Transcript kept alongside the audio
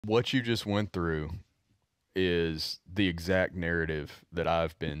What you just went through is the exact narrative that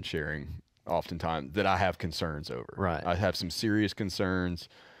I've been sharing oftentimes that I have concerns over. Right. I have some serious concerns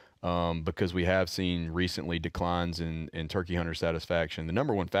because we have seen recently declines in turkey hunter satisfaction. The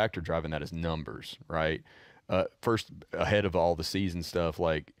number one factor driving that is numbers, right? First, ahead of all the season stuff,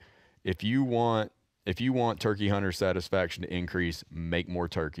 like if you want turkey hunter satisfaction to increase, make more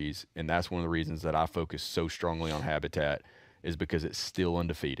turkeys, and that's one of the reasons that I focus so strongly on habitat is because it's still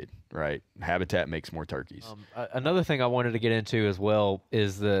undefeated, right? Habitat makes more turkeys. Another thing I wanted to get into as well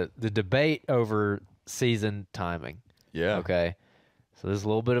is the debate over season timing. Yeah. Okay. So this is a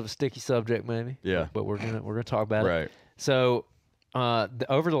little bit of a sticky subject, maybe. Yeah. But we're gonna talk about it. Right. So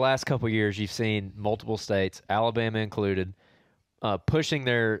over the last couple of years, you've seen multiple states, Alabama included, pushing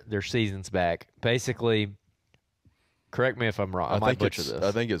their seasons back. Basically, correct me if I'm wrong. I might butcher this.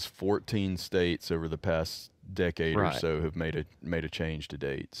 I think it's 14 states over the past decade or Right. so have made a change to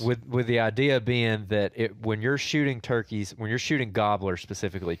dates. With the idea being that when you're shooting turkeys, when you're shooting gobblers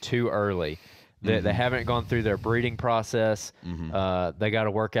specifically too early, they haven't gone through their breeding process. They got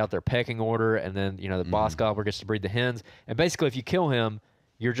to work out their pecking order, and then the boss gobbler gets to breed the hens. And basically, if you kill him,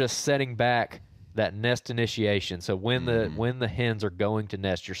 you're just setting back that nest initiation. So when the hens are going to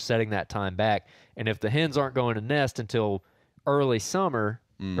nest, you're setting that time back. And if the hens aren't going to nest until early summer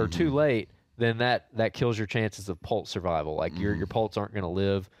or too late, then that kills your chances of poult survival. Like your poults aren't going to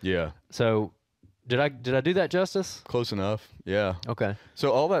live. Yeah. So did I do that justice? Close enough. Yeah. Okay.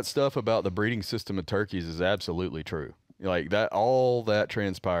 So all that stuff about the breeding system of turkeys is absolutely true. Like that, all that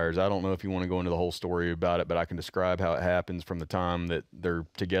transpires. I don't know if you want to go into the whole story about it, but I can describe how it happens from the time that they're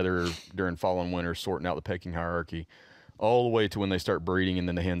together during fall and winter, sorting out the pecking hierarchy, all the way to when they start breeding, and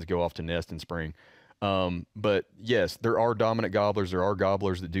then the hens go off to nest in spring. But yes, there are dominant gobblers. There are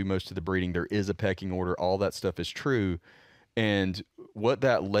gobblers that do most of the breeding. There is a pecking order. All that stuff is true. And what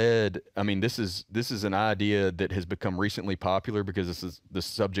that led, I mean, this is an idea that has become recently popular because this is the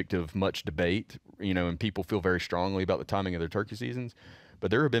subject of much debate, and people feel very strongly about the timing of their turkey seasons.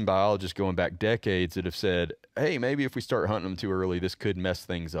 But there have been biologists going back decades that have said, hey, maybe if we start hunting them too early, this could mess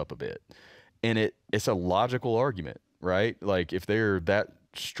things up a bit. And it's a logical argument, right? Like if they're that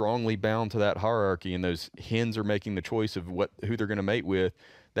strongly bound to that hierarchy and those hens are making the choice of who they're going to mate with,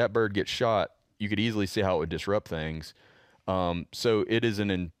 that bird gets shot, you could easily see how it would disrupt things. So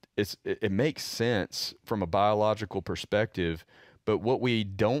it makes sense from a biological perspective, but what we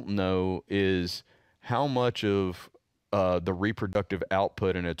don't know is how much of the reproductive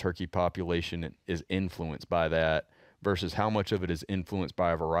output in a turkey population is influenced by that versus how much of it is influenced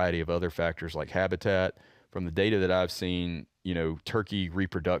by a variety of other factors like habitat. From the data that I've seen, turkey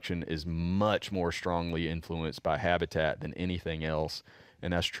reproduction is much more strongly influenced by habitat than anything else,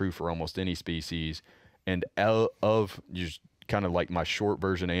 and that's true for almost any species. And of just kind of like my short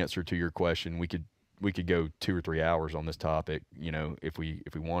version answer to your question, we could go 2 or 3 hours on this topic, if we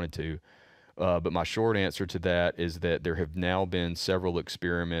wanted to. But my short answer to that is that there have now been several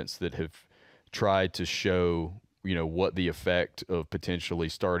experiments that have tried to show, what the effect of potentially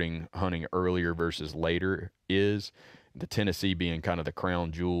starting hunting earlier versus later is. The Tennessee being kind of the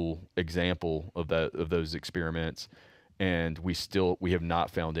crown jewel example of those experiments. And we have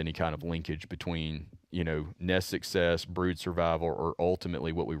not found any kind of linkage between, nest success, brood survival, or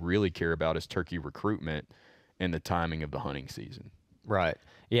ultimately what we really care about is turkey recruitment and the timing of the hunting season. Right.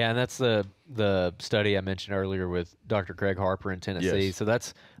 Yeah, and that's the study I mentioned earlier with Dr. Craig Harper in Tennessee. Yes. So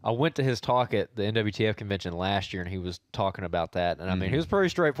I went to his talk at the NWTF convention last year, and he was talking about that. And I mean, he was pretty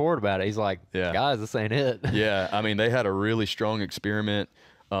straightforward about it. He's like, guys, this ain't it. Yeah, I mean, they had a really strong experiment.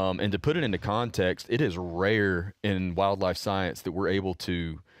 And to put it into context, it is rare in wildlife science that we're able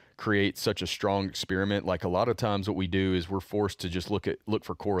to create such a strong experiment. Like a lot of times what we do is we're forced to just look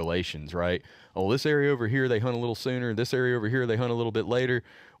for correlations, right? Oh, this area over here, they hunt a little sooner. This area over here, they hunt a little bit later.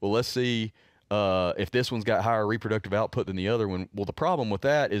 Well, let's see if this one's got higher reproductive output than the other one. Well, the problem with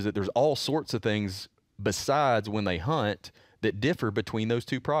that is that there's all sorts of things besides when they hunt that differ between those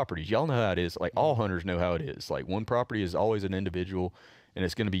two properties. Y'all know how it is. Like all hunters know how it is. Like one property is always an individual, and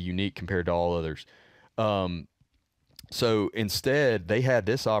it's going to be unique compared to all others. So instead, they had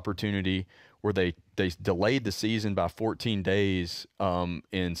this opportunity where they delayed the season by 14 days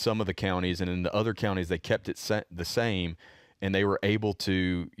in some of the counties, and in the other counties they kept it the same, and they were able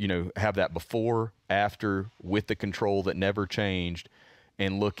to have that before, after, with the control that never changed,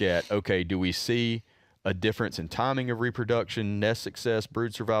 and look at, okay, do we see a difference in timing of reproduction, nest success,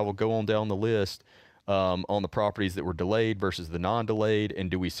 brood survival, go on down the list, on the properties that were delayed versus the non-delayed, and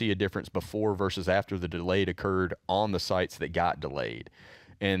do we see a difference before versus after the delayed occurred on the sites that got delayed?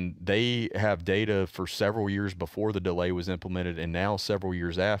 And they have data for several years before the delay was implemented, and now several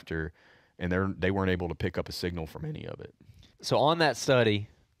years after, and they weren't able to pick up a signal from any of it. So on that study,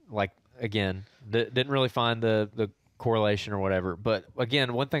 like again, didn't really find the correlation or whatever. But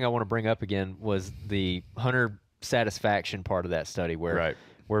again, one thing I want to bring up again was the hunter satisfaction part of that study, where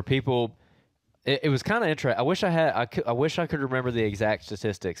people. It was kind of interesting. I wish I could remember the exact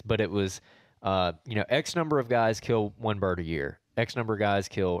statistics, but it was, X number of guys kill one bird a year. X number of guys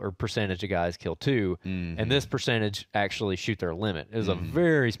kill, or percentage of guys kill two, and this percentage actually shoot their limit. It was a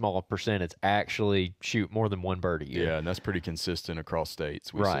very small percentage actually shoot more than one bird a year. Yeah, and that's pretty consistent across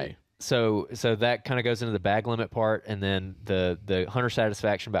states. We right. See. So that kind of goes into the bag limit part, and then the hunter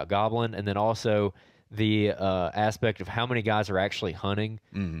satisfaction about gobbling, and then also the aspect of how many guys are actually hunting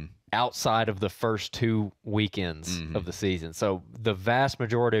outside of the first 2 weekends of the season. So the vast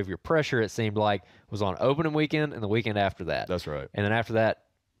majority of your pressure, it seemed like, was on opening weekend and the weekend after that. That's right. And then after that,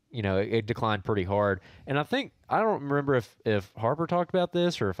 it declined pretty hard. And I don't remember if Harper talked about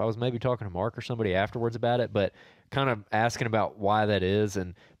this or if I was maybe talking to Mark or somebody afterwards about it, but kind of asking about why that is.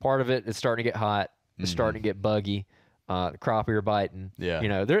 And part of it is starting to get hot. It's starting to get buggy. Crappie are biting.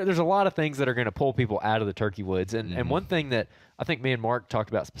 Yeah. There's a lot of things that are going to pull people out of the turkey woods. And one thing that I think me and Mark talked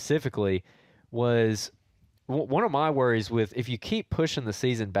about specifically was one of my worries with, if you keep pushing the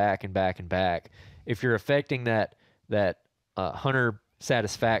season back and back and back, if you're affecting that hunter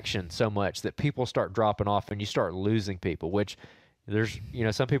satisfaction so much that people start dropping off and you start losing people, which there's,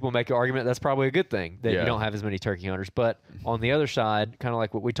 some people make the argument that's probably a good thing that you don't have as many turkey hunters. But on the other side, kind of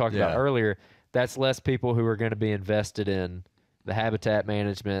like what we talked about earlier, that's less people who are going to be invested in the habitat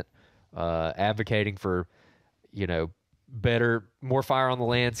management, advocating for, more fire on the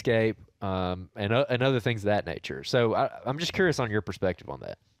landscape, and other things of that nature. So I'm just curious on your perspective on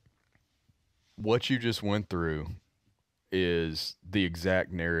that. What you just went through is the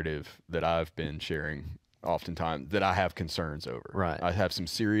exact narrative that I've been sharing oftentimes, that I have concerns over. Right. I have some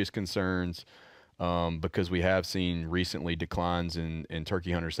serious concerns because we have seen recently declines in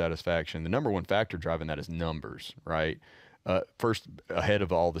turkey hunter satisfaction. The number one factor driving that is numbers, right? First, ahead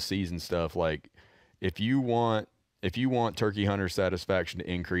of all the season stuff, like if you want turkey hunter satisfaction to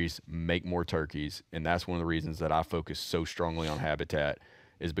increase, make more turkeys. And that's one of the reasons that I focus so strongly on habitat,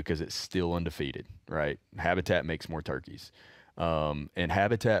 is because it's still undefeated, right? Habitat makes more turkeys. And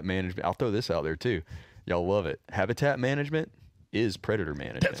habitat management, I'll throw this out there too. Y'all love it. Habitat management is predator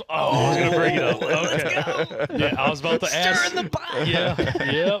management. I was going to bring it up. Okay. Yeah, I was about to ask. Stir in the pot.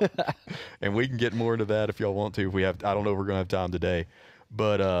 Yeah. And we can get more into that if y'all want to. If we have, I don't know if we're going to have time today.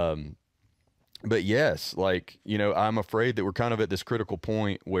 But yes, I'm afraid that we're kind of at this critical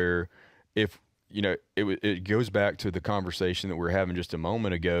point where if, it goes back to the conversation that we were having just a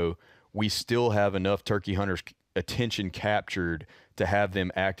moment ago, we still have enough turkey hunters' attention captured to have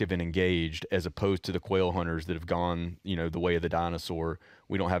them active and engaged, as opposed to the quail hunters that have gone, the way of the dinosaur.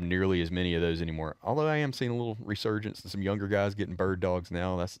 We don't have nearly as many of those anymore. Although I am seeing a little resurgence and some younger guys getting bird dogs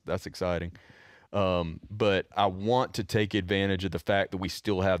now. That's exciting. But I want to take advantage of the fact that we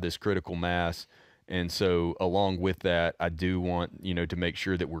still have this critical mass. And so along with that, I do want, to make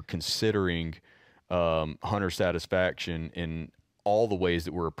sure that we're considering hunter satisfaction in all the ways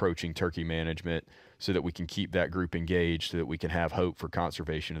that we're approaching turkey management, so that we can keep that group engaged, so that we can have hope for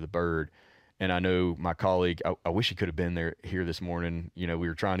conservation of the bird. And I know my colleague, I wish he could have been here this morning. We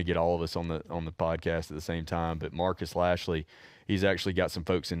were trying to get all of us on the podcast at the same time, but Marcus Lashley, he's actually got some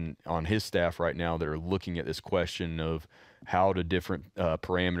folks on his staff right now that are looking at this question of how do different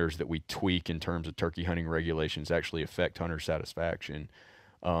parameters that we tweak in terms of turkey hunting regulations actually affect hunter satisfaction.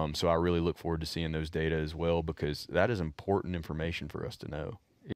 So I really look forward to seeing those data as well, because that is important information for us to know.